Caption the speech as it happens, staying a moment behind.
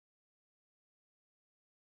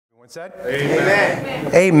Everyone said?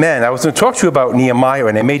 Amen. Amen. I was going to talk to you about Nehemiah,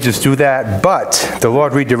 and I may just do that, but the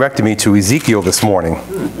Lord redirected me to Ezekiel this morning.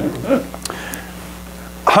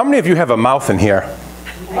 How many of you have a mouth in here?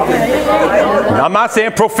 I'm not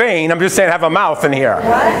saying profane, I'm just saying have a mouth in here.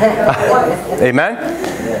 Amen?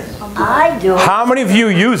 I do. How many of you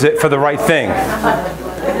use it for the right thing?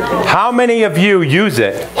 How many of you use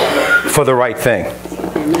it for the right thing?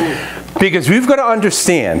 Because we've got to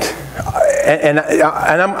understand,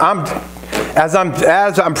 as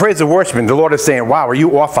I'm praising and worshiping, the Lord is saying, wow, are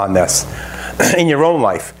you off on this in your own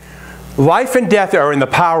life? Life and death are in the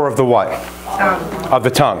power of the what? Of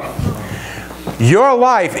the tongue. Your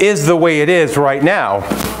life is the way it is right now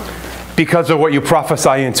because of what you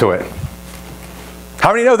prophesy into it.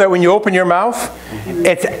 How many know that when you open your mouth,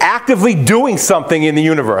 it's actively doing something in the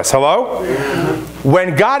universe? Hello?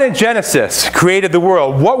 When God in Genesis created the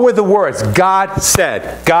world, what were the words? God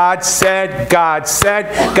said. God said, God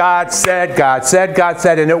said, God said, God said, God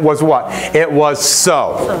said, and it was what? It was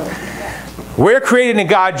so. We're created in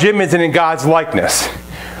God's image and in God's likeness.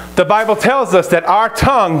 The Bible tells us that our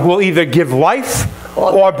tongue will either give life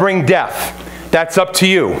or bring death. That's up to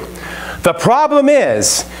you. The problem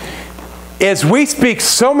is we speak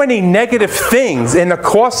so many negative things in the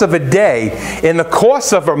course of a day, in the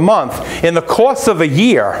course of a month, in the course of a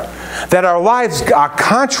year, that our lives are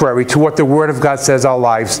contrary to what the Word of God says our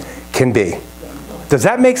lives can be. Does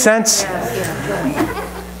that make sense?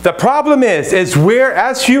 The problem is we're,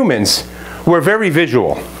 as humans, we're very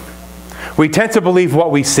visual. We tend to believe what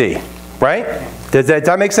we see, right? Does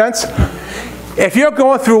that make sense? If you're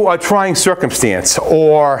going through a trying circumstance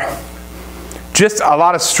or just a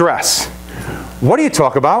lot of stress, what do you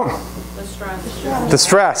talk about? The stress. The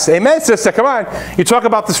stress. Amen, sister. Come on. You talk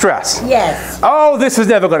about the stress. Yes. Oh, this is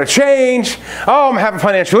never going to change. Oh, I'm having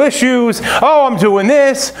financial issues. Oh, I'm doing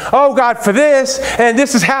this. Oh, God, for this. And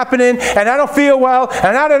this is happening. And I don't feel well.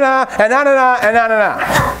 And na-na-na, and na-na-na, and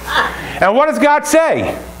na-na-na. And what does God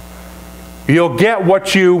say? You'll get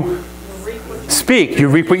what you speak. You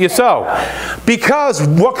reap what you sow. Because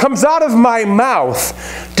what comes out of my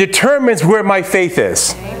mouth determines where my faith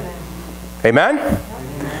is. Amen?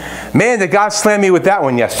 Man, did God slam me with that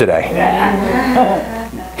one yesterday.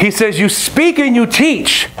 He says, you speak and you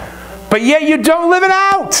teach, but yet you don't live it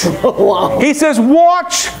out. He says,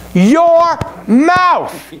 watch your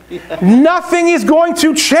mouth. Nothing is going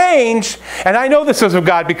to change. And I know this is of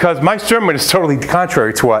God because my sermon is totally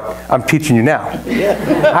contrary to what I'm teaching you now.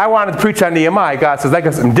 I wanted to preach on Nehemiah. God says, I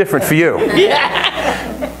got something different for you.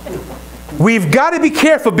 We've got to be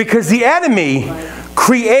careful because the enemy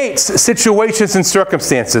creates situations and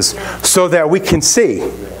circumstances so that we can see.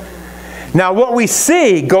 Now, what we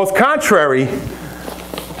see goes contrary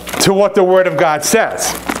to what the Word of God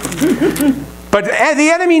says. But the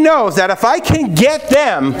enemy knows that if I can get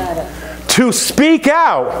them to speak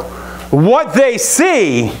out what they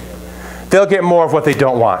see, they'll get more of what they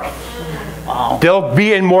don't want. They'll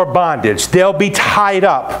be in more bondage. They'll be tied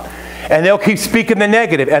up. And they'll keep speaking the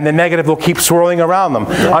negative, and the negative will keep swirling around them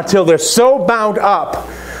until they're so bound up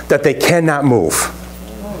that they cannot move.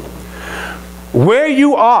 Where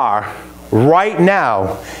you are right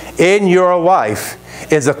now in your life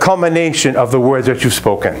is a culmination of the words that you've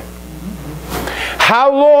spoken.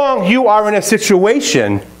 How long you are in a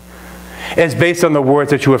situation is based on the words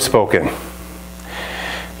that you have spoken.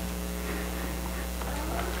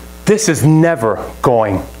 This is never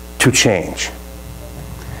going to change.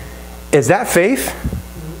 Is that faith?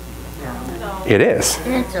 No. It is.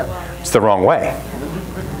 It's the wrong way.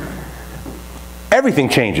 Everything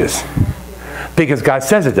changes because God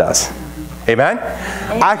says it does. Amen?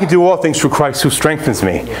 I can do all things through Christ who strengthens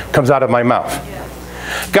me. Comes out of my mouth.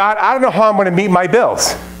 God, I don't know how I'm going to meet my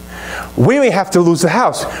bills. We may have to lose the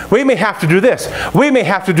house. We may have to do this. We may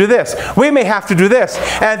have to do this. We may have to do this.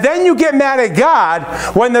 And then you get mad at God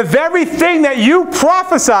when the very thing that you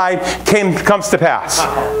prophesied comes to pass.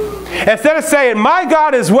 Instead of saying, my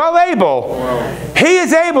God is well able, He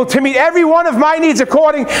is able to meet every one of my needs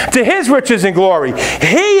according to His riches and glory.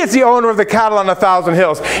 He is the owner of the cattle on 1,000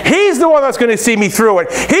 hills. He's the one that's going to see me through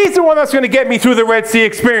it. He's the one that's going to get me through the Red Sea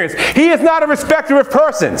experience. He is not a respecter of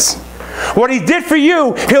persons. What He did for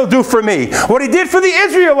you, He'll do for me. What He did for the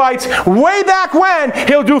Israelites way back when,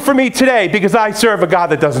 He'll do for me today because I serve a God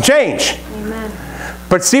that doesn't change. Amen.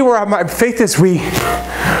 But see where my faith is, we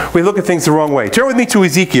look at things the wrong way. Turn with me to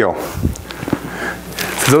Ezekiel.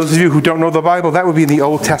 For those of you who don't know the Bible, that would be in the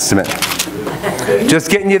Old Testament. Just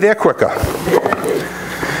getting you there quicker.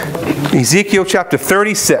 Ezekiel chapter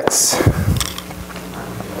 36.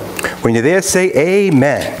 When you're there, say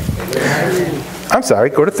amen. I'm sorry,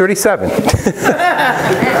 go to 37.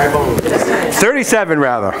 37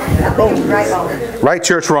 rather. Right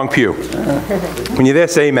church, wrong pew. When you're there,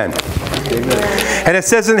 say amen. And it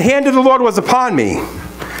says, and the hand of the Lord was upon me,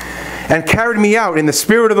 and carried me out in the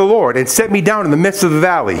spirit of the Lord, and set me down in the midst of the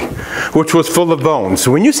valley, which was full of bones.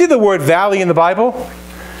 So when you see the word valley in the Bible,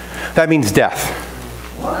 that means death.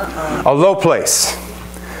 A low place.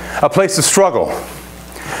 A place of struggle.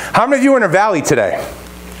 How many of you are in a valley today?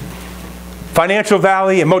 Financial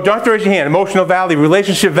valley, don't have to raise your hand, emotional valley,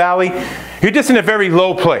 relationship valley. You're just in a very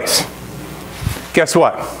low place. Guess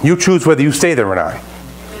what? You choose whether you stay there or not.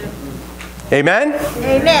 Amen?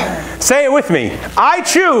 Amen. Say it with me. I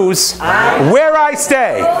choose where I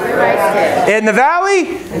stay. In the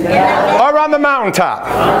valley or on the mountaintop?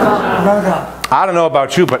 I don't know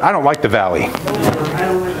about you, but I don't like the valley.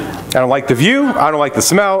 I don't like the view. I don't like the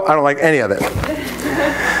smell. I don't like any of it.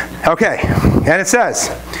 Okay. And it says,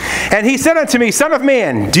 and he said unto me, Son of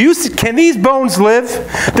man, can these bones live?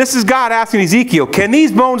 This is God asking Ezekiel, can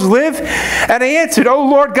these bones live? And I answered, O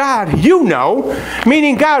Lord God, you know.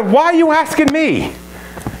 Meaning, God, why are you asking me?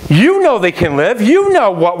 You know they can live. You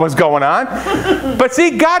know what was going on. But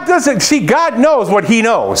see, God doesn't. See, God knows what he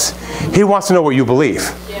knows. He wants to know what you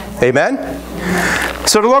believe. Yeah. Amen?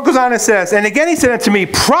 So the Lord goes on and says, and again he said unto me,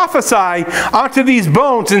 prophesy unto these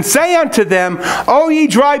bones, and say unto them, O ye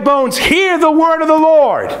dry bones, hear the word of the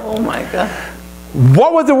Lord. Oh my God.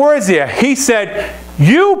 What were the words there? He said,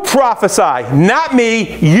 you prophesy, not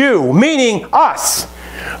me, you, meaning us.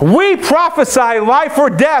 We prophesy life or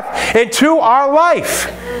death into our life.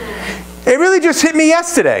 It really just hit me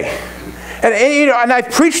yesterday. And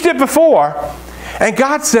I've preached it before. And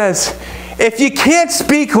God says, if you can't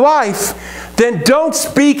speak life, then don't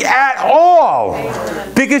speak at all.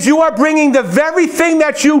 Because you are bringing the very thing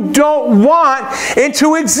that you don't want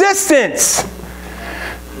into existence.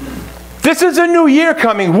 This is a new year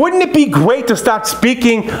coming. Wouldn't it be great to start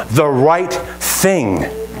speaking the right thing?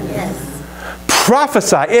 Yes.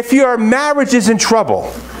 Prophesy. If your marriage is in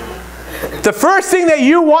trouble, the first thing that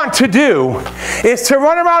you want to do is to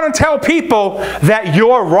run around and tell people that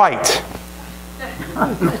you're right.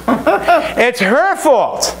 It's her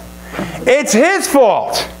fault. It's his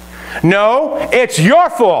fault. No, it's your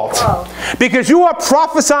fault. Because you are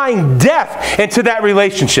prophesying death into that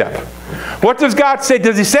relationship. What does God say?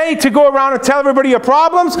 Does he say to go around and tell everybody your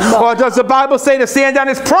problems? No. Or does the Bible say to stand on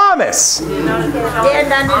his promise? Stand on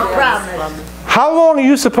his promise. How long are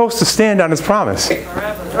you supposed to stand on his promise?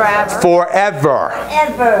 Forever. Forever.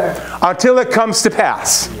 Ever. Until it comes to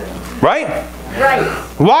pass. Right? Right.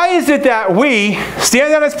 Why is it that we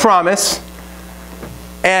stand on his promise,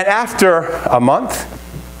 and after a month,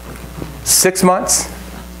 6 months,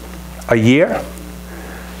 a year,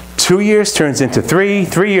 2 years turns into 3,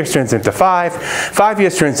 3 years turns into 5, 5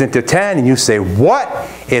 years turns into 10, and you say, what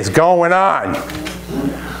is going on?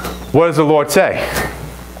 What does the Lord say?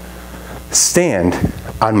 Stand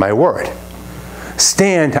on my word.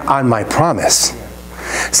 Stand on my promise.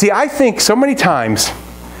 See, I think so many times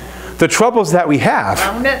the troubles that we have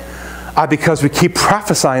are because we keep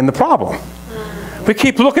prophesying the problem. We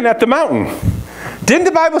keep looking at the mountain. Didn't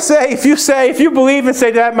the Bible say, if you believe and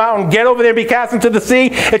say to that mountain, get over there and be cast into the sea,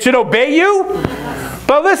 it should obey you?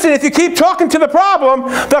 But listen, if you keep talking to the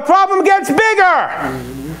problem gets bigger.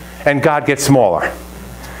 And God gets smaller.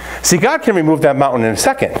 See, God can remove that mountain in a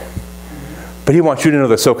second. But he wants you to know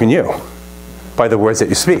that so can you, by the words that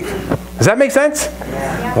you speak. Does that make sense?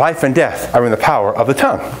 Yeah. Life and death are in the power of the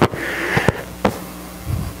tongue.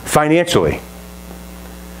 Financially,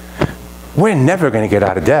 we're never going to get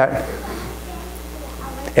out of debt.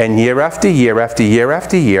 And year after year after year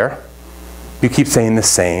after year, you keep saying the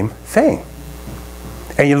same thing.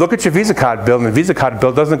 And you look at your Visa card bill, and the Visa card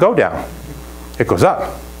bill doesn't go down. It goes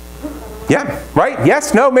up. Yeah, right?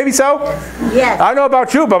 Yes? No? Maybe so? Yes. I don't know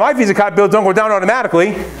about you, but my Visa card bills don't go down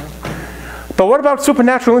automatically. But what about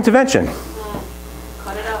supernatural intervention?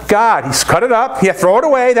 Cut it up. God, he's cut it up. Yeah, throw it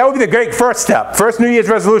away. That would be the great first step. First New Year's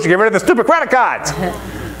resolution, get rid of the stupid credit cards.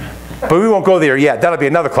 But we won't go there yet. That'll be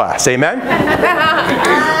another class. Amen?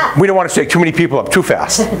 We don't want to shake too many people up too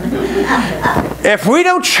fast. If we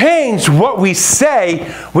don't change what we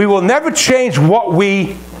say, we will never change what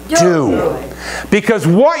we do. Because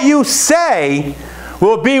what you say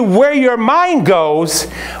will be where your mind goes,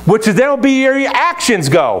 which is then will be where your actions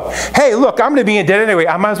go. Hey, look, I'm going to be in debt anyway.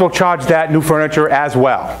 I might as well charge that new furniture as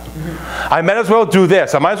well. I might as well do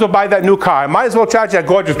this. I might as well buy that new car. I might as well charge that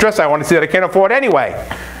gorgeous dress I want to see that I can't afford anyway.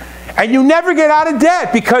 And you never get out of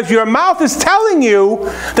debt because your mouth is telling you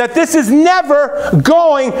that this is never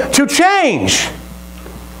going to change.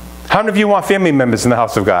 How many of you want family members in the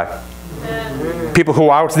house of God? People who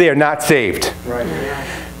are out there not saved. Right.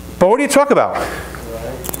 But what do you talk about?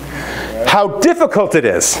 how difficult it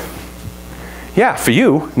is. Yeah, for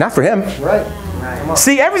you, not for him. Right.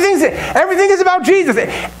 See, everything is about Jesus.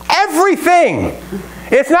 Everything.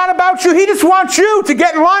 It's not about you. He just wants you to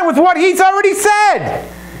get in line with what he's already said.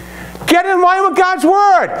 Get in line with God's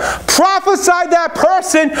word. Prophesy that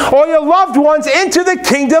person or your loved ones into the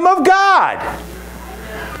kingdom of God.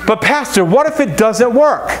 But Pastor, what if it doesn't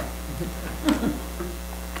work?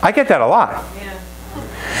 I get that a lot. Yeah.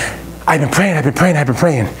 I've been praying.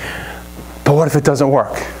 But what if it doesn't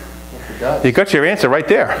work? You got your answer right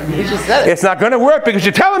there. You just said it. It's not going to work because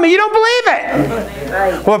you're telling me you don't believe it.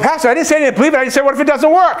 Right. Well, Pastor, I didn't say I didn't believe it. I just said, what if it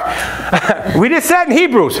doesn't work? We just said in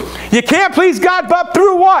Hebrews, you can't please God but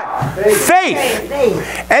through what? Faith.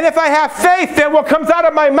 Faith. And if I have faith, then what comes out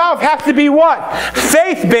of my mouth has to be what?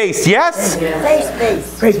 Faith-based, yes?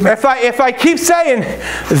 Faith-based. If I keep saying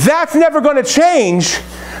that's never going to change,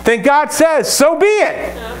 then God says, so be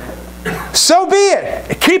it. So be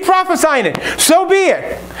it. Keep prophesying it. So be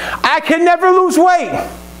it. I can never lose weight.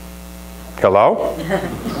 Hello?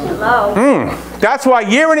 Hello. That's why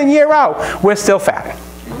year in and year out, we're still fat.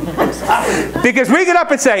 Because we get up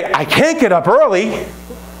and say, I can't get up early.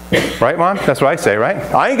 Right, Mom? That's what I say, right?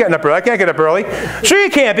 I ain't getting up early. I can't get up early. Sure you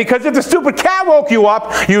can't, because if the stupid cat woke you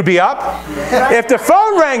up, you'd be up. If the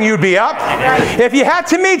phone rang, you'd be up. If you had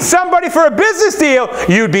to meet somebody for a business deal,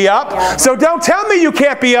 you'd be up. So don't tell me you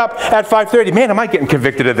can't be up at 5:30. Man, am I getting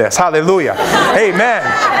convicted of this? Hallelujah. Amen.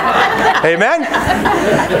 Amen.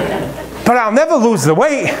 But I'll never lose the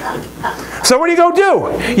weight. So what are you going to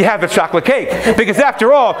do? You have the chocolate cake. Because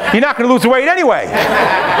after all, you're not going to lose the weight anyway.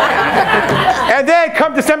 And then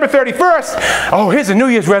come December 31st, oh, here's a New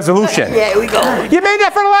Year's resolution. Yeah, we go. You made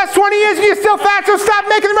that for the last 20 years and you're still fat, so stop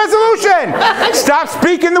making the resolution. Stop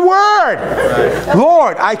speaking the word.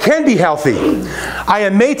 Lord, I can be healthy. I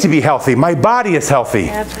am made to be healthy. My body is healthy.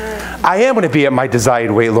 I am going to be at my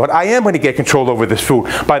desired weight, Lord. I am going to get control over this food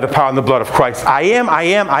by the power and the blood of Christ. I am.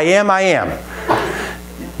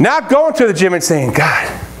 Not going to the gym and saying, God,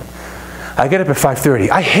 I get up at 5:30.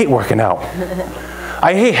 I hate working out.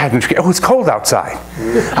 I hate having, oh, it's cold outside.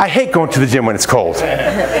 I hate going to the gym when it's cold.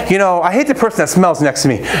 You know, I hate the person that smells next to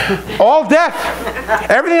me. All death.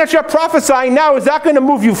 Everything that you're prophesying now, is that going to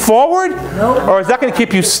move you forward? Or is that going to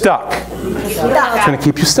keep you stuck? It's going to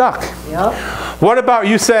keep you stuck. Yep. What about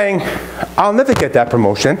you saying, I'll never get that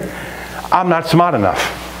promotion. I'm not smart enough.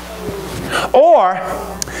 Or,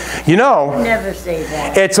 you know, Never say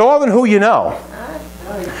that. it's all in who you know.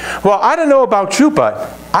 Well, I don't know about you,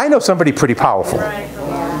 but I know somebody pretty powerful.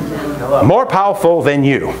 More powerful than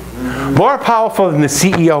you. More powerful than the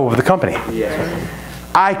CEO of the company.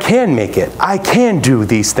 I can make it. I can do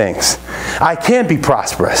these things. I can be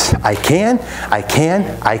prosperous. I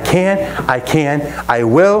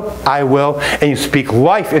will. And you speak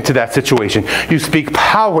life into that situation. You speak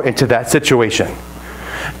power into that situation.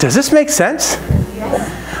 Does this make sense?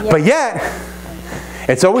 Yes. But yet,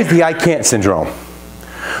 it's always the I can't syndrome.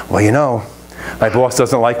 Well, you know, my boss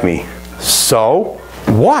doesn't like me. So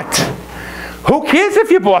what? Who cares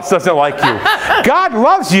if your boss doesn't like you? God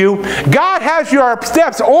loves you. God has your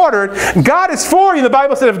steps ordered. God is for you. The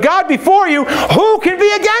Bible said, if God be for you, who can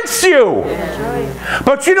be against you?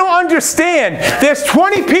 But you don't understand. There's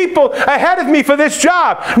 20 people ahead of me for this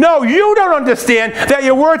job. No, you don't understand that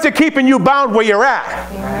your words are keeping you bound where you're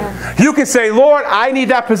at. You can say, Lord, I need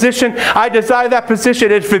that position. I desire that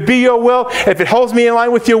position. If it be your will, if it holds me in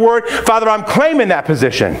line with your word, Father, I'm claiming that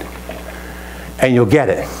position. And you'll get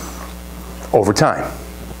it over time.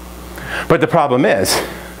 But the problem is,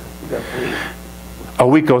 a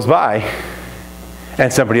week goes by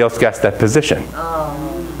and somebody else gets that position.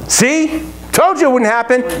 See? Told you it wouldn't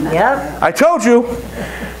happen. Yep. I told you.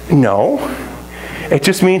 No. It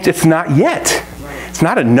just means it's not yet. It's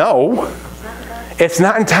not a no. It's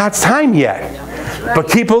not in God's time yet. But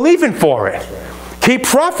keep believing for it. Keep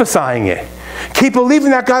prophesying it. Keep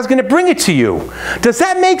believing that God's going to bring it to you. Does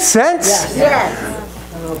that make sense? Yes.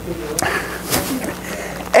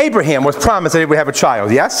 Abraham was promised that he would have a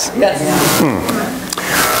child, yes? Yes.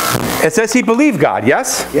 It says he believed God,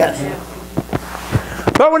 yes? Yes.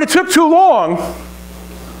 But when it took too long,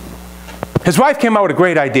 his wife came out with a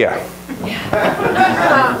great idea.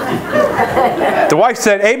 The wife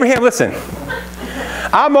said, Abraham, listen,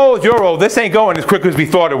 I'm old, you're old. This ain't going as quick as we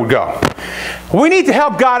thought it would go. We need to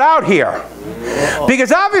help God out here.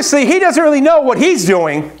 Because obviously he doesn't really know what he's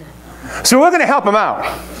doing, so we're going to help him out.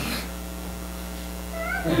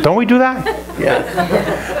 Don't we do that?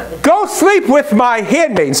 Yeah. Go sleep with my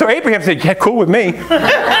handmaiden. So Abraham said, yeah, cool with me.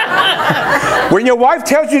 When your wife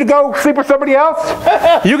tells you to go sleep with somebody else,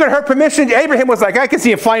 you get her permission. Abraham was like, I can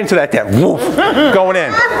see him flying into that tent. Woof, going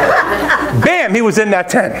in. Bam, he was in that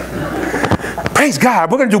tent. Praise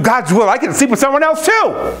God, we're going to do God's will. I can sleep with someone else too.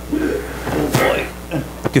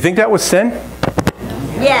 Do you think that was sin?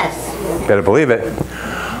 Yes. Better believe it.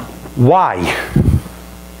 Why?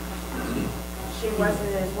 She wasn't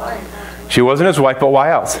his wife. She wasn't his wife, but why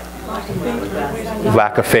else?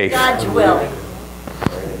 Lack of faith. God's will.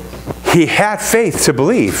 He had faith to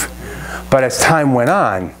believe, but as time went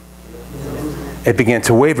on, it began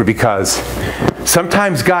to waver, because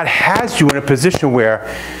sometimes God has you in a position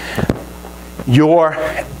where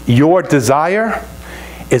your desire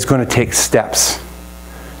is going to take steps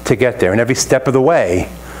to get there. And every step of the way,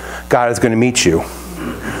 God is going to meet you.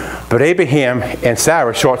 But Abraham and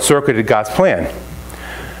Sarah short-circuited God's plan.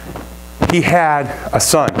 He had a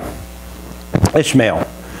son, Ishmael.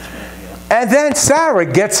 And then Sarah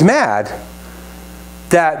gets mad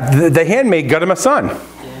that the handmaid got him a son.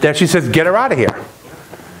 That she says, get her out of here.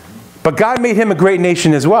 But God made him a great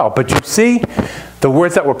nation as well. But you see, the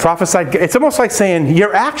words that were prophesied, it's almost like saying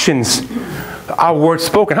your actions are words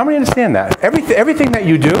spoken. How many understand that? Everything that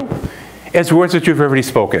you do is words that you've already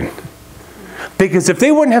spoken. Because if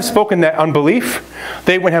they wouldn't have spoken that unbelief,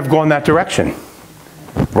 they wouldn't have gone that direction.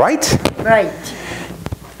 Right? Right.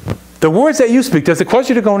 The words that you speak, does it cause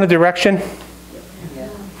you to go in a direction?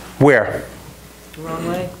 Where? The wrong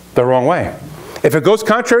way. The wrong way. If it goes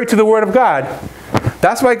contrary to the Word of God,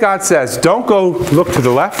 that's why God says, don't go look to the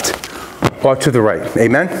left or to the right.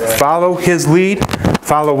 Amen? Follow His lead.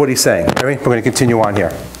 Follow what He's saying. All right? We're going to continue on here.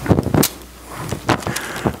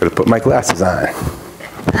 I'm going to put my glasses on.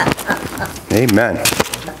 Amen.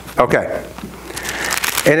 Okay.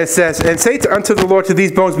 And it says, and say unto the Lord to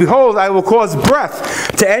these bones, behold, I will cause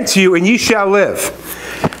breath to enter you, and ye shall live.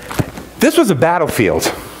 This was a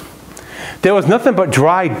battlefield. There was nothing but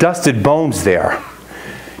dry, dusted bones there.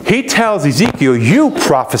 He tells Ezekiel, you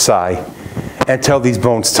prophesy and tell these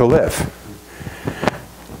bones to live.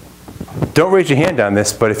 Don't raise your hand on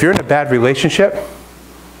this, but if you're in a bad relationship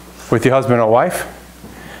with your husband or wife,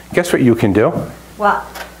 guess what you can do? What?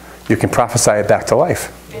 You can prophesy it back to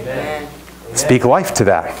life. Amen. Speak life to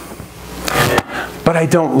that. But I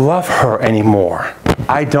don't love her anymore.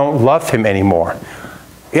 I don't love him anymore.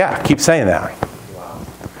 Yeah, keep saying that.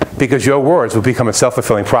 Because your words will become a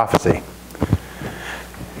self-fulfilling prophecy.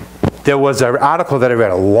 There was an article that I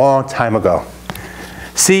read a long time ago.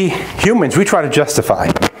 See, humans, we try to justify.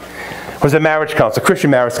 It was a marriage counselor, a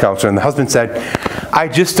Christian marriage counselor, and the husband said, I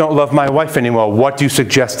just don't love my wife anymore. What do you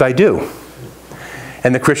suggest I do?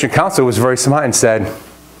 And the Christian counselor was very smart and said,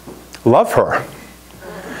 love her.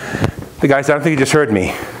 The guy said, I don't think you just heard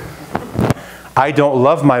me. I don't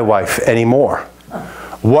love my wife anymore.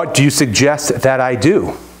 What do you suggest that I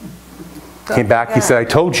do? Came back, he said, I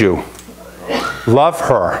told you. Love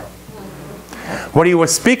her. What he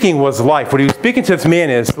was speaking was life. What he was speaking to this man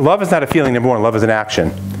is, love is not a feeling, number one, love is an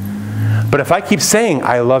action. But if I keep saying,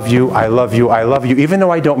 I love you, I love you, I love you, even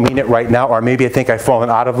though I don't mean it right now, or maybe I think I've fallen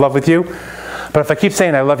out of love with you, but if I keep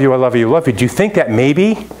saying, I love you, I love you, I love you, do you think that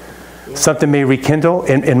maybe something may rekindle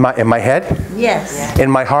in my head? Yes. In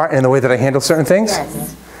my heart, and in the way that I handle certain things?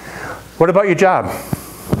 Yes. What about your job?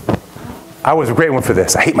 I was a great one for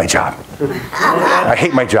this. I hate my job. I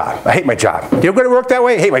hate my job. I hate my job. You're going to work that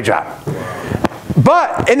way? I hate my job.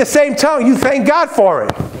 But in the same tongue, you thank God for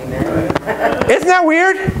it. Isn't that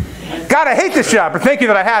weird? God, I hate this job, but thank you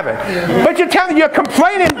that I have it. But you're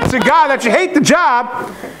complaining to God that you hate the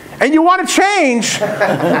job, and you want to change,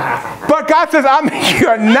 but God says,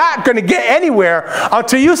 you're not going to get anywhere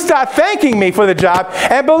until you start thanking me for the job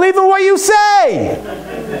and believing what you say.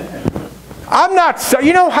 I'm not stuck.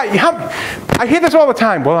 You know, I hear this all the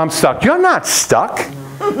time. Well, I'm stuck. You're not stuck.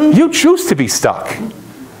 You choose to be stuck.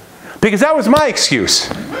 Because that was my excuse.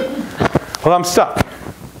 Well, I'm stuck.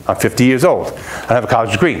 I'm 50 years old. I don't have a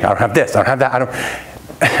college degree. I don't have this. I don't have that. I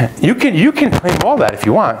don't. You can claim all that if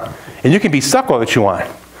you want. And you can be stuck all that you want.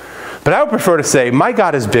 But I would prefer to say, my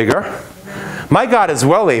God is bigger. My God is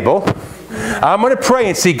well able. I'm going to pray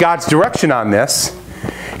and see God's direction on this.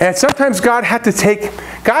 And sometimes God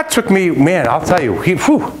took me, man, I'll tell you, He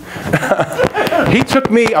took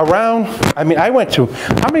me around. I mean, I went to,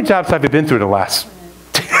 how many jobs have you been through the last?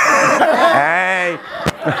 Hey.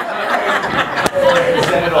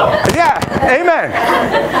 Yeah, amen.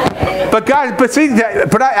 But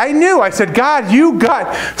I knew, I said, God, you've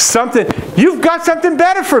got something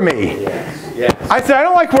better for me. I said, I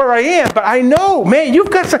don't like where I am, but I know, man, you've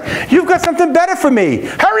got something better for me.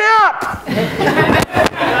 Hurry up!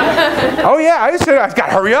 Oh yeah, I got to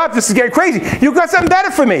hurry up. This is getting crazy. You've got something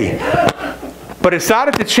better for me. But it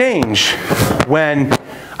started to change when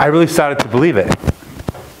I really started to believe it.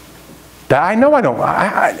 That I know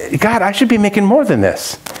God, I should be making more than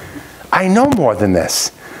this. I know more than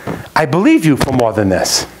this. I believe you for more than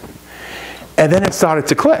this. And then it started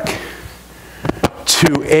to click.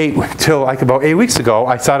 Till like about 8 weeks ago,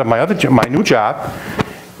 I started my new job,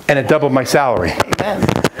 and it doubled my salary. Amen.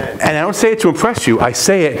 And I don't say it to impress you. I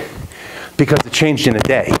say it because it changed in a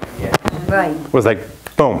day. Right. It was like,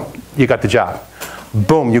 boom, you got the job.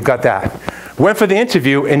 Boom, you got that. Went for the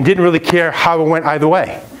interview and didn't really care how it went either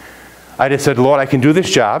way. I just said, Lord, I can do this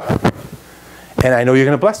job, and I know you're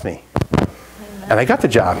going to bless me. And I got the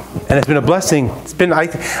job. And it's been a blessing. I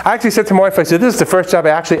actually said to my wife, I said, this is the first job I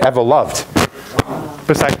actually ever loved,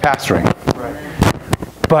 besides pastoring.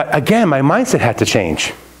 But again, my mindset had to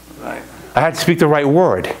change. I had to speak the right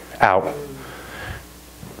word out.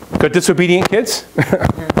 Got disobedient kids?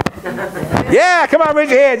 Yeah, come on,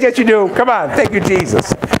 raise your hands. Yes, you do. Come on. Thank you,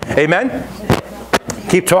 Jesus. Amen?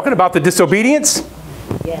 Keep talking about the disobedience.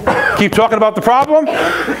 Keep talking about the problem.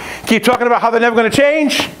 Keep talking about how they're never going to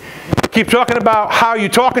change. Keep talking about how you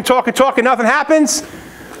talk and nothing happens.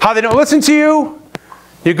 How they don't listen to you.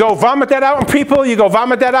 You go vomit that out on people. You go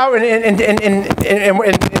vomit that out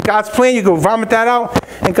in God's plan. You go vomit that out.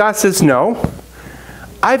 And God says, no.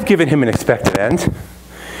 I've given him an expected end.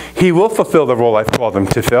 He will fulfill the role I've called him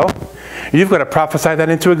to fill. You've got to prophesy that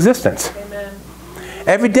into existence. Amen.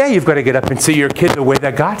 Every day you've got to get up and see your kid the way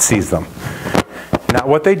that God sees them. Not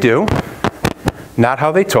what they do, not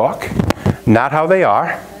how they talk, not how they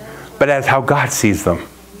are, but as how God sees them.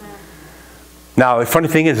 Now, the funny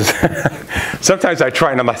thing is sometimes I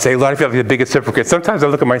try and I say, Lord, I feel like the biggest hypocrite. Sometimes I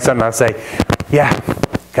look at my son and I'll say, yeah,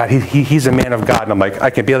 God, he's a man of God. And I'm like, I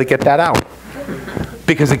can barely get that out.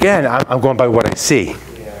 Because again, I'm going by what I see.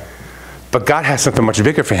 But God has something much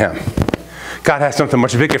bigger for him. God has something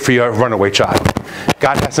much bigger for your runaway child.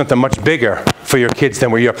 God has something much bigger for your kids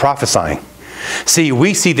than where you're prophesying. See,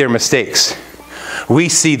 we see their mistakes. We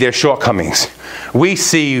see their shortcomings. We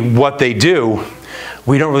see what they do.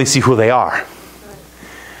 We don't really see who they are.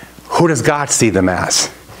 Who does God see them as?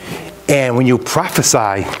 And when you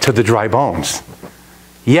prophesy to the dry bones,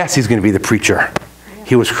 yes, he's going to be the preacher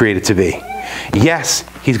he was created to be. Yes,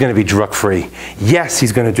 he's going to be drug-free. Yes,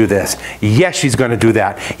 he's going to do this. Yes, she's going to do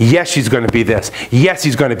that. Yes, she's going to be this. Yes,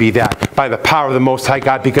 he's going to be that by the power of the Most High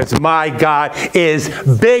God, because my God is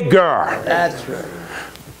bigger. That's right.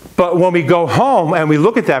 But when we go home and we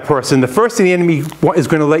look at that person, the first thing the enemy is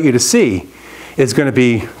going to let you to see is going to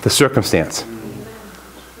be the circumstance.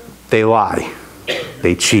 They lie.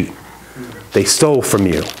 They cheat. They stole from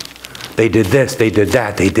you. They did this. They did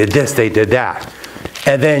that. They did this. They did that.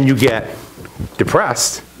 And then you get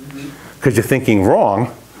depressed because you're thinking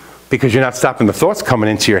wrong, because you're not stopping the thoughts coming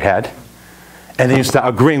into your head. And then you start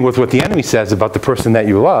agreeing with what the enemy says about the person that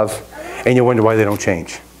you love, and you wonder why they don't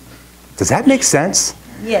change. Does that make sense?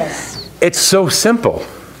 Yes. It's so simple.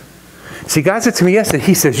 See, God said to me yesterday,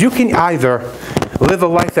 he says, you can either live a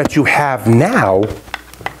life that you have now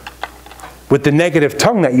with the negative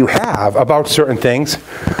tongue that you have about certain things,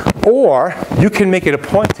 or you can make it a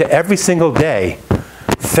point to every single day,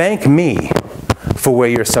 thank me for where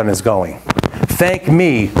your son is going. Thank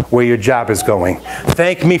me where your job is going.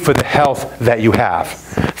 Thank me for the health that you have.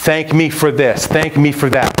 Thank me for this. Thank me for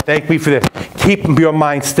that. Thank me for this. Keep your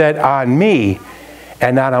mind stead on me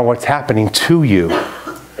and not on what's happening to you.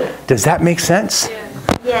 Does that make sense?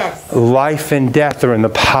 Yes. Life and death are in the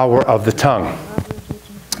power of the tongue.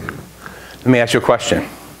 Let me ask you a question.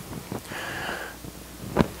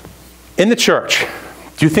 In the church,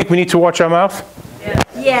 do you think we need to watch our mouth?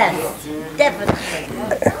 Yes. Definitely.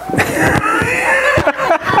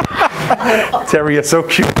 Terry, you're so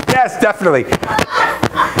cute. Yes, definitely.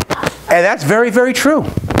 And that's very, very true.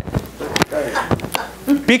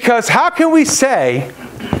 Because how can we say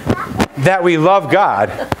that we love God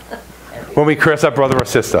when we curse our brother or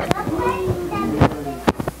sister?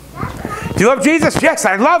 Do you love Jesus? Yes,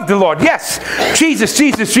 I love the Lord. Yes. Jesus,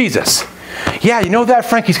 Jesus, Jesus. Yeah, you know that,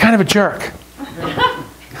 Frank? He's kind of a jerk.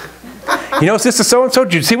 You know, Sister So-and-so,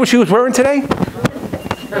 did you see what she was wearing today?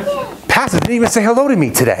 Pastor didn't even say hello to me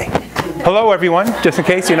today. Hello, everyone, just in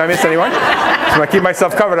case, I missed anyone. So I'm going to keep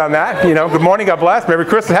myself covered on that. Good morning, God bless, Merry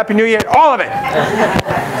Christmas, Happy New Year, all of it.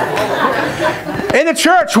 In the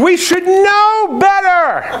church, we should know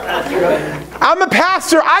better. I'm a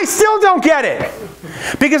pastor. I still don't get it.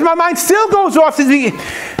 Because my mind still goes off to the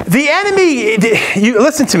enemy.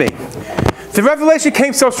 Listen to me. The revelation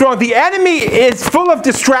came so strong. The enemy is full of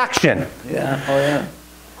distraction. Yeah. Oh, yeah.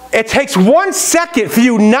 It takes 1 second for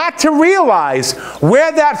you not to realize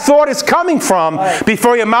where that thought is coming from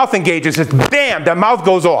before your mouth engages. It's bam, the mouth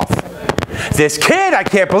goes off. This kid, I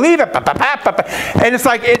can't believe it. And it's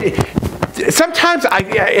like, sometimes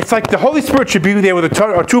it's like the Holy Spirit should be there with a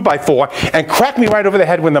 2x4 and crack me right over the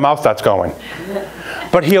head when the mouth starts going.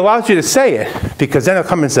 But he allows you to say it because then he'll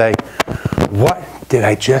come and say, what did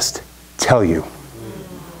I just tell you?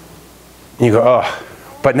 And you go, oh.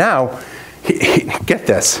 But now, get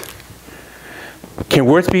this. Can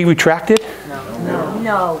words be retracted?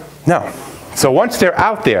 No. No. So once they're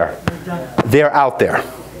out there, they're out there.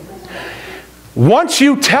 Once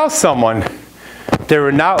you tell someone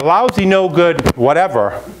they're not lousy, no good,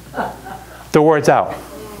 whatever, the word's out.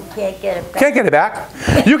 Can't get it back. Can't get it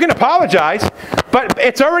back. You can apologize, but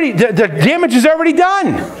it's already, the damage is already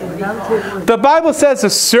done. The Bible says a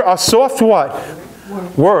soft what?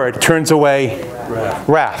 Word turns away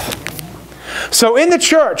wrath. So in the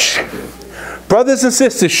church, brothers and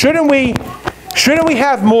sisters, shouldn't we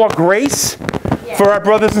have more grace for our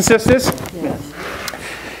brothers and sisters? Yes.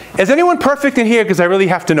 Is anyone perfect in here? Because I really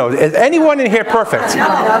have to know. Is anyone in here perfect?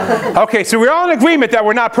 Okay, so we're all in agreement that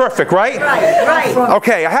we're not perfect, right? Right.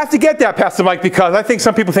 Okay, I have to get that, Pastor Mike, because I think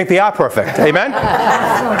some people think they are perfect. Amen?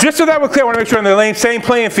 Just so that we're clear, I want to make sure we're on the same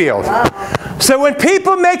playing field. So when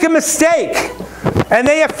people make a mistake and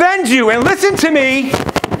they offend you, and listen to me,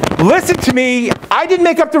 I didn't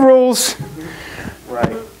make up the rules.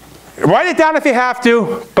 Right. Write it down if you have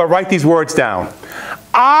to, but write these words down.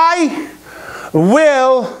 I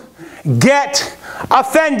will get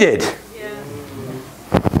offended.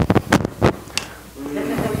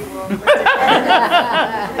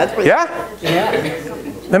 Yeah?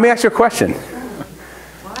 Let me ask you a question.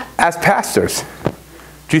 As pastors,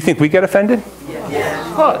 do you think we get offended?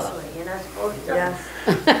 Of course.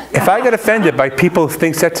 If I get offended by people who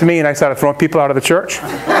think that to me and I started throwing people out of the church,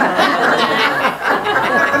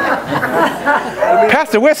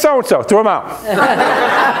 Pastor, where's so-and-so? Throw him out.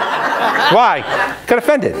 Why? Got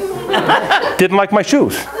offended. Didn't like my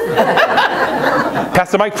shoes.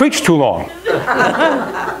 Pastor Mike preached too long.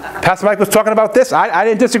 Pastor Mike was talking about this. I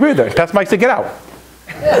didn't disagree with it. Pastor Mike said, get out.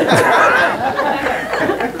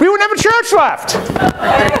 We wouldn't have a church left.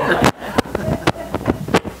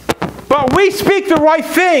 But we speak the right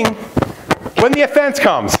thing when the offense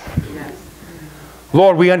comes.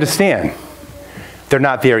 Lord, we understand. They're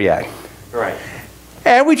not there yet. Right.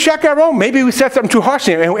 And we check our own. Maybe we said something too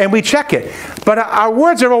harshly, and we check it. But our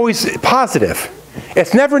words are always positive.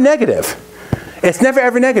 It's never negative. It's never,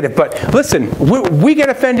 ever negative. But listen, we get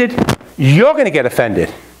offended, you're going to get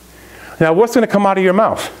offended. Now, what's going to come out of your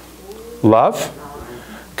mouth? Love?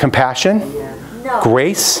 Compassion? No.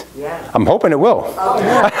 Grace? I'm hoping it will.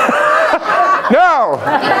 No.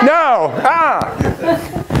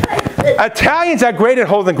 Italians are great at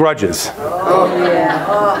holding grudges.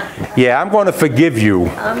 Yeah, I'm going to forgive you,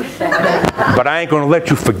 but I ain't going to let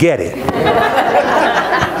you forget it.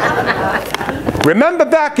 Remember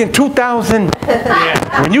back in 2000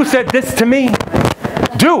 when you said this to me?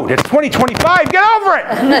 Dude, it's 2025, get over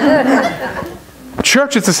it!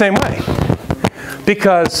 Church is the same way.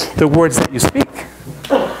 Because the words that you speak,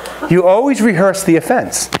 you always rehearse the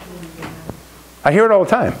offense. I hear it all the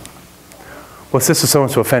time. Well, sister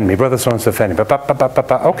so-and-so offended me, brother so-and-so offended me.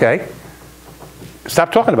 Okay.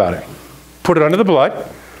 Stop talking about it. Put it under the blood.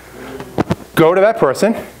 Go to that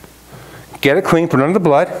person. Get it clean, put it under the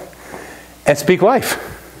blood, and speak life.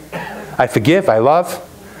 I forgive, I love,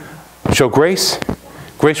 show grace.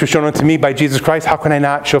 Grace was shown unto me by Jesus Christ. How can I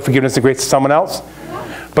not show forgiveness and grace to someone else?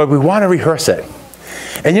 But we want to rehearse it.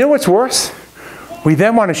 And you know what's worse? We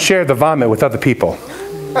then want to share the vomit with other people.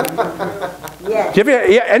 Yes.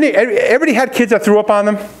 Everybody had kids that threw up on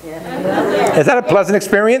them? Yes. Is that a pleasant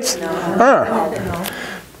experience?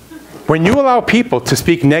 When you allow people to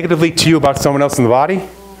speak negatively to you about someone else in the body,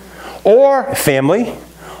 or family,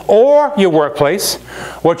 or your workplace,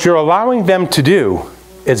 what you're allowing them to do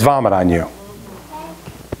is vomit on you.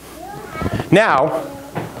 Now,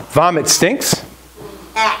 vomit stinks,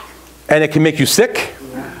 and it can make you sick.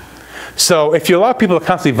 So if you allow people to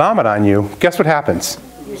constantly vomit on you, guess what happens?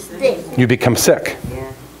 You stink. You become sick.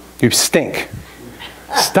 You stink.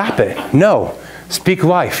 Stop it. No. Speak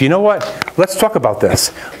life. You know what? Let's talk about this.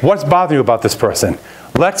 What's bothering you about this person?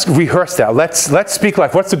 Let's rehearse that. Let's speak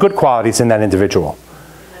life. What's the good qualities in that individual?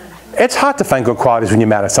 It's hard to find good qualities when you're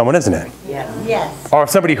mad at someone, isn't it? Yes. Or if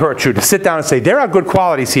somebody hurts you, to sit down and say, there are good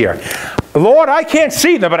qualities here. Lord, I can't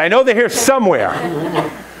see them, but I know they're here somewhere.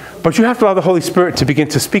 But you have to allow the Holy Spirit to begin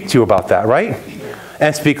to speak to you about that, right?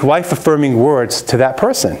 And speak life-affirming words to that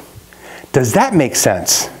person. Does that make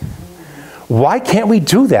sense? Why can't we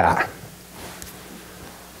do that?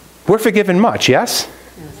 We're forgiven much, yes?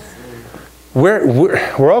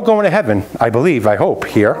 We're all going to heaven, I believe, I hope,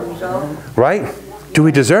 here. Right? Do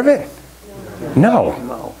we deserve it?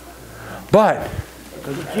 No. But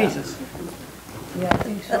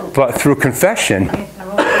but through confession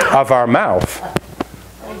of our mouth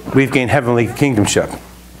we've gained heavenly kingdomship.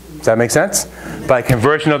 Does that make sense? By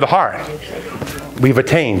conversion of the heart, we've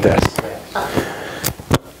attained this.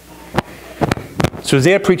 So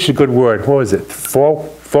Isaiah preached a good word, what was it,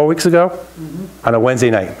 four weeks ago? On a Wednesday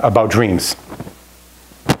night, about dreams.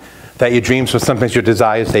 That your dreams, or sometimes your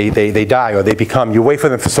desires, they die, or they become, you wait for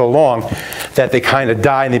them for so long that they kind of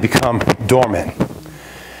die and they become dormant.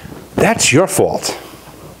 That's your fault.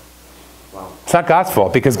 It's not God's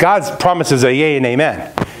fault, because God's promises are yea and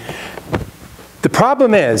amen. The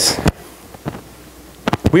problem is,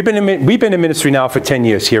 we've been in ministry now for 10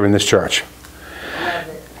 years here in this church.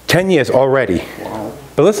 10 years already.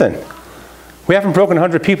 But listen, we haven't broken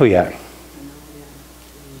 100 people yet.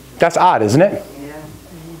 That's odd, isn't it?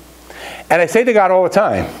 And I say to God all the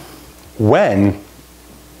time, when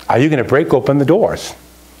are you going to break open the doors?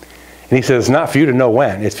 And he says, it's not for you to know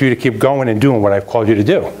when. It's for you to keep going and doing what I've called you to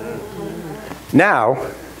do. Now,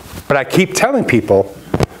 but I keep telling people,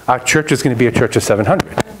 our church is going to be a church of 700.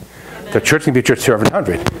 The church is going to be a church of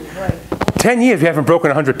 700. 10 years we haven't broken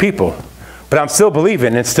 100 people. But I'm still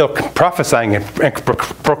believing and still prophesying and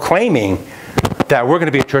proclaiming that we're going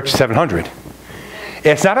to be a church of 700.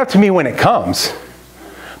 It's not up to me when it comes.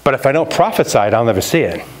 But if I don't prophesy it, I'll never see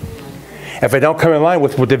it. If I don't come in line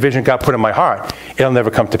with what the vision God put in my heart, it'll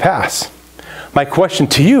never come to pass. My question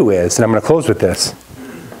to you is, and I'm going to close with this,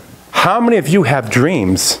 how many of you have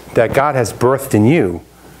dreams that God has birthed in you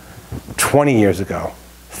 20 years ago,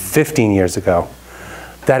 15 years ago,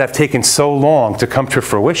 that have taken so long to come to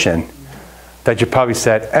fruition that you probably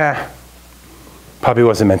said, probably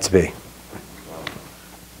wasn't meant to be?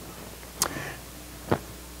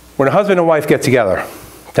 When a husband and wife get together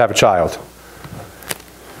to have a child,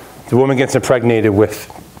 the woman gets impregnated with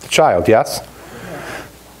the child, yes?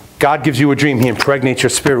 God gives you a dream. He impregnates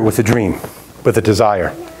your spirit with a dream, with a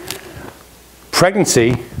desire.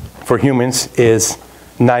 Pregnancy for humans is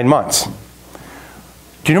 9 months.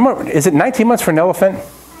 Do you know what, is it 19 months for an elephant?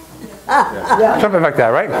 Something like that,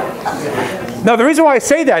 right? Now, the reason why I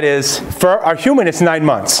say that is, for our human, it's 9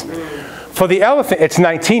 months. For the elephant, it's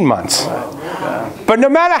 19 months. But no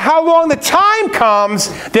matter how long the time comes,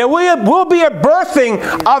 there will be a birthing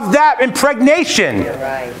of that impregnation.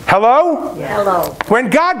 Hello? Hello. When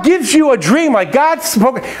God gives you a dream, like God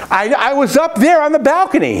spoke, I was up there on the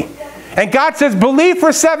balcony. And God says, believe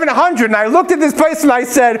for 700. And I looked at this place and I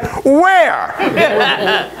said, where?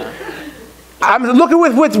 I'm looking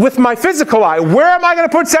with my physical eye. Where am I going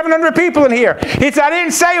to put 700 people in here? He said, I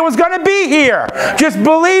didn't say it was going to be here. Just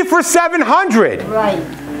believe for 700. Right.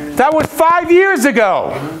 That was 5 years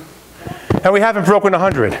ago. And we haven't broken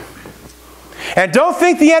 100. And don't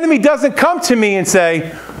think the enemy doesn't come to me and say,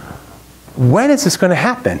 when is this going to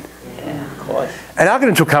happen? And I'll get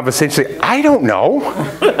into a conversation, say, I don't know.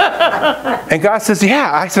 And God says,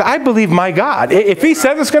 yeah. I said, I believe my God. If he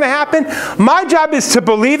says it's going to happen, my job is to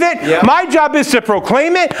believe it. Yep. My job is to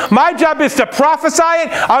proclaim it. My job is to prophesy it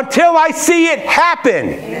until I see it happen.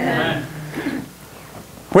 Amen.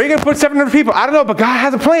 Where are you going to put 700 people? I don't know, but God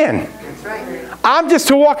has a plan. That's right. I'm just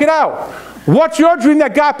to walk it out. What's your dream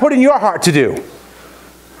that God put in your heart to do?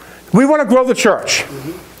 We want to grow the church.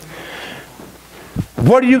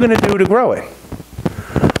 What are you going to do to grow it?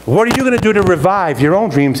 What are you going to do to revive your own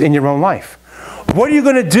dreams in your own life? What are you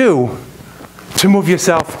going to do to move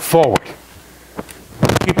yourself forward?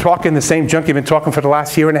 Keep talking the same junk you've been talking for the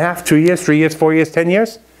last year and a half, 2 years, 3 years, 4 years, 10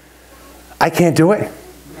 years? I can't do it.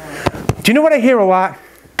 Do you know what I hear a lot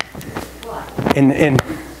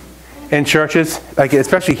in churches, like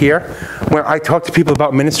especially here, when I talk to people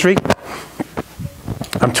about ministry?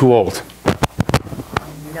 I'm too old.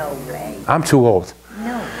 No way. I'm too old.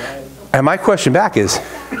 No way. And my question back is,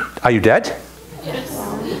 are you dead? Yes.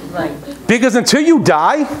 Right. Because until you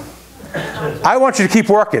die, I want you to keep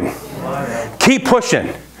working. Keep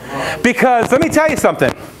pushing. Because let me tell you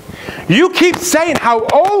something. You keep saying how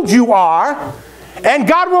old you are, and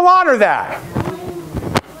God will honor that.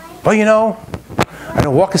 Well, you know, I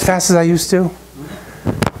don't walk as fast as I used to.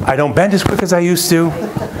 I don't bend as quick as I used to.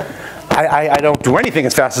 I don't do anything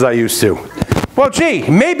as fast as I used to. Well, gee,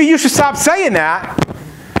 maybe you should stop saying that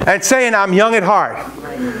and saying, I'm young at heart.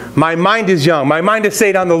 My mind is young. My mind is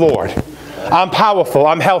stayed on the Lord. I'm powerful.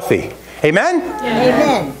 I'm healthy. Amen?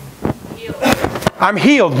 Amen. I'm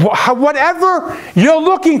healed. Whatever you're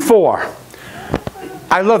looking for.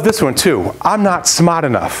 I love this one too. I'm not smart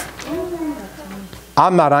enough.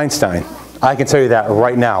 I'm not Einstein. I can tell you that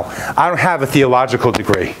right now. I don't have a theological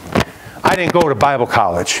degree. I didn't go to Bible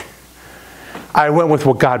college. I went with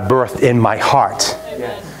what God birthed in my heart.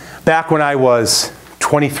 Back when I was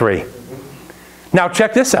 23. Now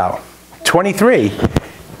check this out. 23,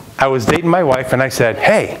 I was dating my wife and I said,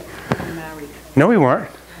 hey, no we weren't.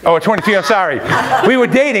 Oh, at 23, I'm sorry. We were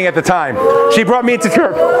dating at the time. She brought me into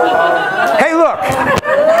church. Hey, look.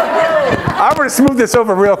 I'm going to smooth this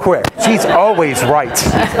over real quick. She's always right.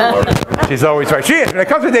 She's always right. She is. When it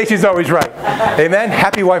comes to dating, she's always right. Amen?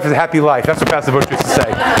 Happy wife is a happy life. That's what Pastor Bush used to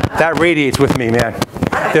say. That radiates with me, man.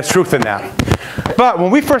 There's truth in that. But when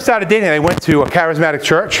we first started dating, I went to a charismatic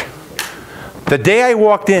church. The day I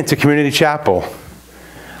walked into community chapel,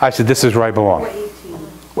 I said, this is where I belong.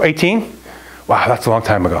 18? Wow, that's a long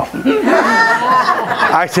time ago.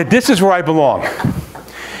 I said, this is where I belong.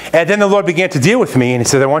 And then the Lord began to deal with me, and he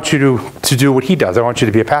said, I want you to do what he does. I want you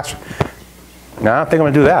to be a pastor. No, I don't think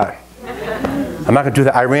I'm going to do that. I'm not going to do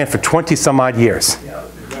that. I ran for 20 some odd years.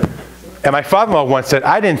 And my father-in-law once said,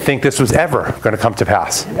 I didn't think this was ever going to come to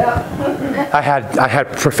pass. I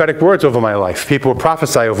had prophetic words over my life. People would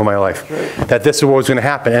prophesy over my life that this is what was going to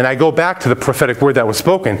happen. And I go back to the prophetic word that was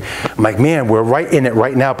spoken. I'm like, man, we're right in it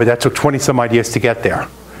right now, but that took 20 some odd years to get there.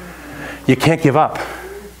 You can't give up.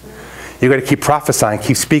 You've got to keep prophesying,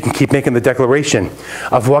 keep speaking, keep making the declaration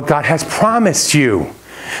of what God has promised you.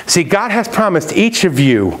 See, God has promised each of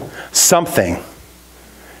you something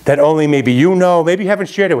that only maybe you know, maybe you haven't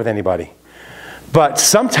shared it with anybody. But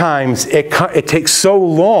sometimes it takes so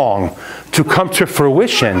long to come to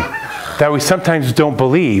fruition that we sometimes don't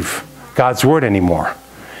believe God's word anymore.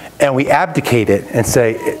 And we abdicate it and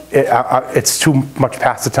say, it's too much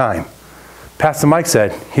past the time. Pastor Mike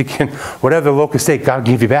said, whatever the locust ate, God will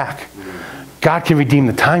give you back. God can redeem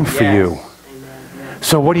the time for you.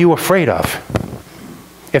 So what are you afraid of?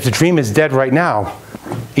 If the dream is dead right now,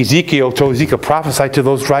 Ezekiel told Ezekiel, prophesy to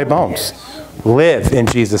those dry bones. Live in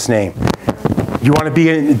Jesus' name. You want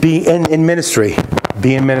to be in ministry?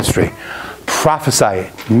 Be in ministry. Prophesy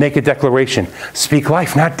it. Make a declaration. Speak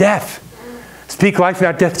life, not death. Speak life,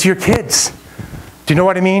 not death to your kids. Do you know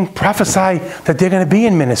what I mean? Prophesy that they're going to be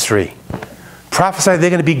in ministry. Prophesy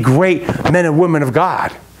they're going to be great men and women of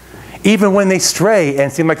God. Even when they stray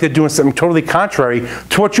and seem like they're doing something totally contrary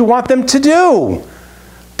to what you want them to do.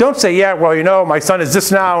 Don't say, yeah, well, you know, my son is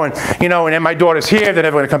this now, and, you know, and then my daughter's here, they're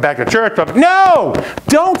never going to come back to church. But no!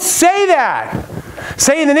 Don't say that!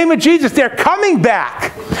 Say in the name of Jesus, they're coming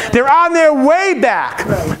back. They're on their way back.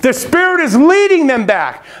 The Spirit is leading them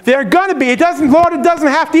back. They're going to be. Lord, it doesn't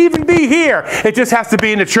have to even be here. It just has to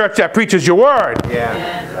be in the church that preaches your word.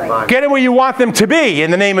 Yeah. Get them where you want them to be in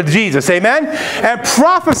the name of Jesus. Amen? And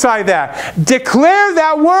prophesy that. Declare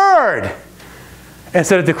that word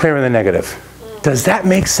instead of declaring the negative. Does that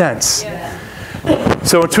make sense? Yeah.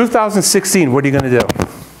 So in 2016, what are you going to do?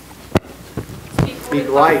 Speak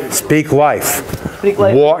life. Speak life. Speak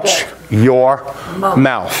life. Watch your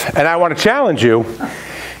mouth. And I want to challenge you.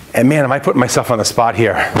 And man, am I putting myself on the spot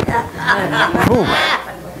here?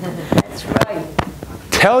 That's right.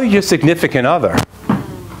 Tell your significant other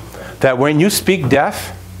that when you speak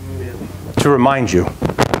death, to remind you.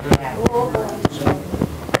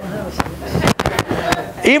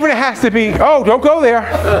 Even it has to be, oh, don't go there.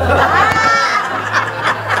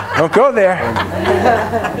 Don't go there.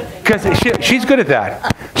 Because she's good at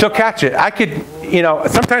that. She'll catch it. I could, you know,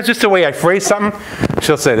 sometimes just the way I phrase something,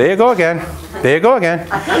 she'll say, there you go again. There you go again.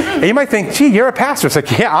 And you might think, gee, you're a pastor. It's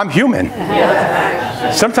like, yeah, I'm human.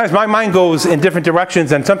 Sometimes my mind goes in different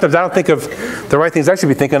directions, and sometimes I don't think of the right things I should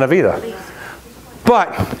be thinking of either.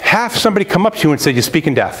 But have somebody come up to you and say, you're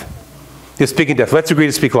speaking death. You're speaking death. Let's agree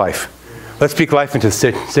to speak life. Let's speak life into the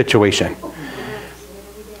situation.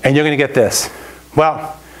 And you're going to get this.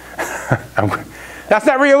 Well, that's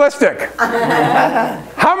not realistic.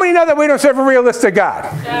 How many know that we don't serve a realistic God?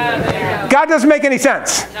 God doesn't make any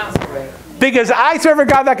sense. Because I serve a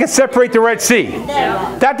God that can separate the Red Sea.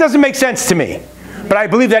 That doesn't make sense to me. But I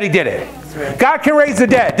believe that he did it. God can raise the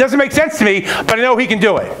dead. Doesn't make sense to me, but I know he can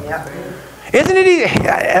do it. Isn't it easy?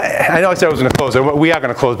 I know I said I was going to close. We are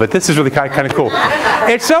going to close, but this is really kind of cool.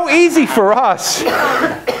 It's so easy for us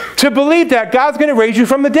to believe that God's going to raise you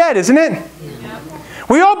from the dead, isn't it?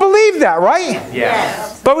 We all believe that, right?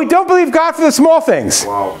 Yes. But we don't believe God for the small things.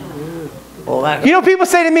 Wow. You know, people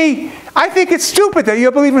say to me, I think it's stupid that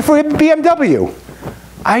you believe in BMW.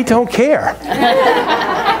 I don't care.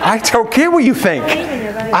 I don't care what you think.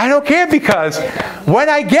 I don't care, because when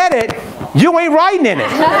I get it, you ain't riding in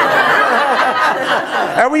it.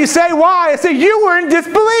 And when you say why, I say you were in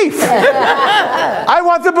disbelief. I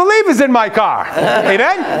want the believers in my car.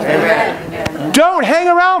 Amen? Amen. Don't hang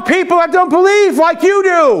around people that don't believe like you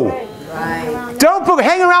do. Right. Don't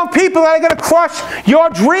hang around people that are going to crush your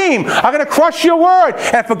dream, are going to crush your word.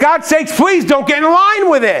 And for God's sakes, please don't get in line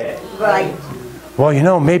with it. Right. Well, you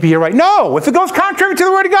know, maybe you're right. No, if it goes contrary to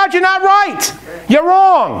the word of God, you're not right. You're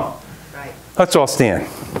wrong. Right. Let's all stand.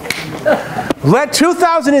 Let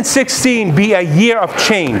 2016 be a year of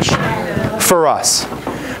change for us.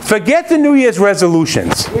 Forget the New Year's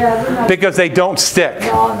resolutions because they don't stick.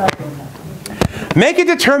 Make a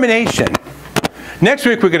determination. Next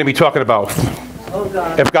week we're going to be talking about,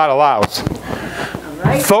 if God allows,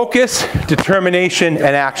 focus, determination,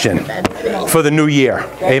 and action for the new year.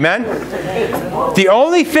 Amen? The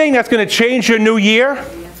only thing that's going to change your new year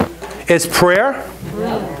is prayer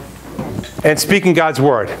and speaking God's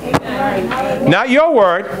word. Not your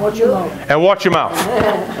word, and watch your mouth.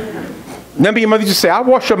 Remember your mother used to say, I'll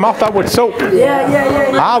wash your mouth out with soap.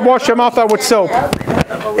 I'll wash your mouth out with soap.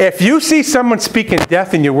 If you see someone speaking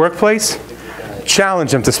death in your workplace,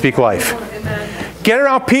 challenge them to speak life. Get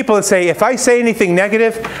around people and say, if I say anything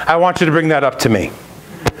negative, I want you to bring that up to me.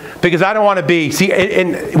 Because I don't want to be, see,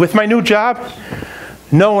 with my new job,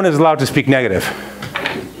 no one is allowed to speak negative.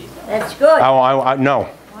 That's good. No.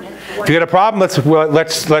 If you got a problem,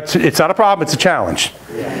 it's not a problem, it's a challenge.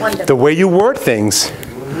 The way you word things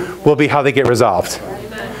will be how they get resolved.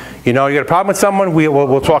 You know, you got a problem with someone,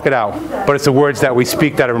 we'll talk it out. But it's the words that we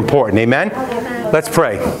speak that are important. Amen? Let's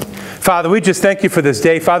pray. Father, we just thank you for this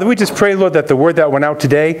day. Father, we just pray, Lord, that the word that went out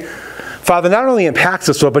today, Father, not only impacts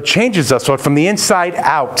us, Lord, but changes us, Lord, from the inside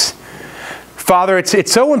out. Father,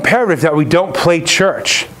 it's so imperative that we don't play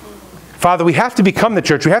church. Father, we have to become the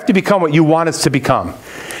church. We have to become what you want us to become.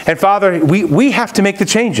 And Father, we have to make the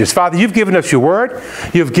changes. Father, you've given us your word.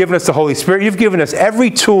 You've given us the Holy Spirit. You've given us every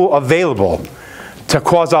tool available to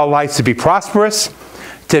cause our lives to be prosperous,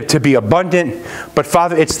 to be abundant. But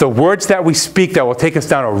Father, it's the words that we speak that will take us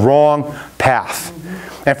down a wrong path.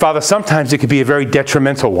 And Father, sometimes it could be a very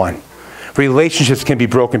detrimental one. Relationships can be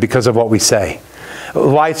broken because of what we say.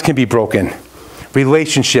 Lives can be broken.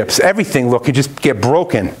 Relationships, everything, look, can just get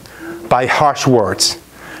broken by harsh words.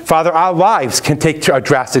 Father, our lives can take a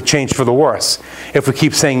drastic change for the worse if we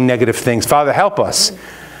keep saying negative things. Father, help us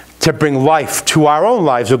to bring life to our own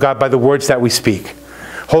lives, oh God, by the words that we speak.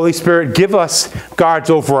 Holy Spirit, give us guards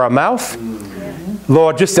over our mouth.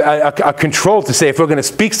 Lord, just a control to say, if we're going to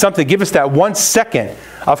speak something, give us that 1 second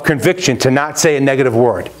of conviction to not say a negative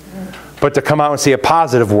word, but to come out and say a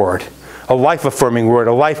positive word, a life-affirming word,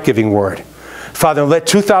 a life-giving word. Father, let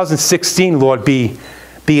 2016, Lord, be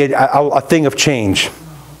a thing of change.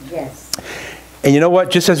 Yes. And you know what?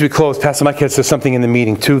 Just as we close, Pastor Mike has said something in the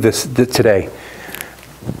meeting too today.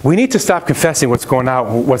 We need to stop confessing what's going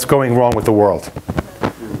wrong with the world.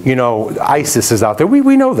 You know, ISIS is out there.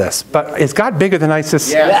 We know this, but is God bigger than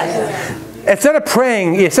ISIS? Yes. Instead of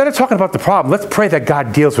praying, instead of talking about the problem, let's pray that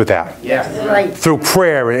God deals with that. Yes. Right. Through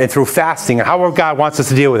prayer and through fasting and however God wants us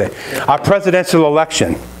to deal with it. Our presidential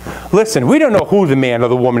election. Listen, we don't know who the man or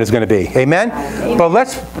the woman is going to be. Amen? But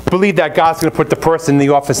let's believe that God's going to put the person in the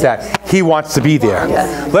office that he wants to be there.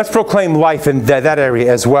 Yes. Let's proclaim life in that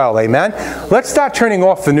area as well. Amen? Let's start turning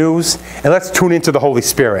off the news and let's tune into the Holy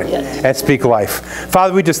Spirit and speak life.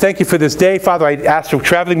 Father, we just thank you for this day. Father, I ask for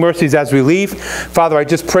traveling mercies as we leave. Father, I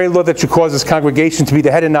just pray, Lord, that you cause this congregation to be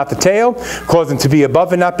the head and not the tail, cause them to be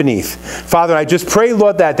above and not beneath. Father, I just pray,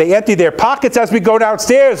 Lord, that they empty their pockets as we go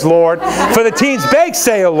downstairs, Lord, for the Teens Bake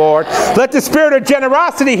Sale, Lord. Let the spirit of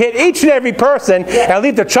generosity hit each and every person and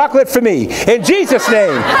leave the chocolate for me. In Jesus'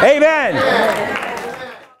 name, amen.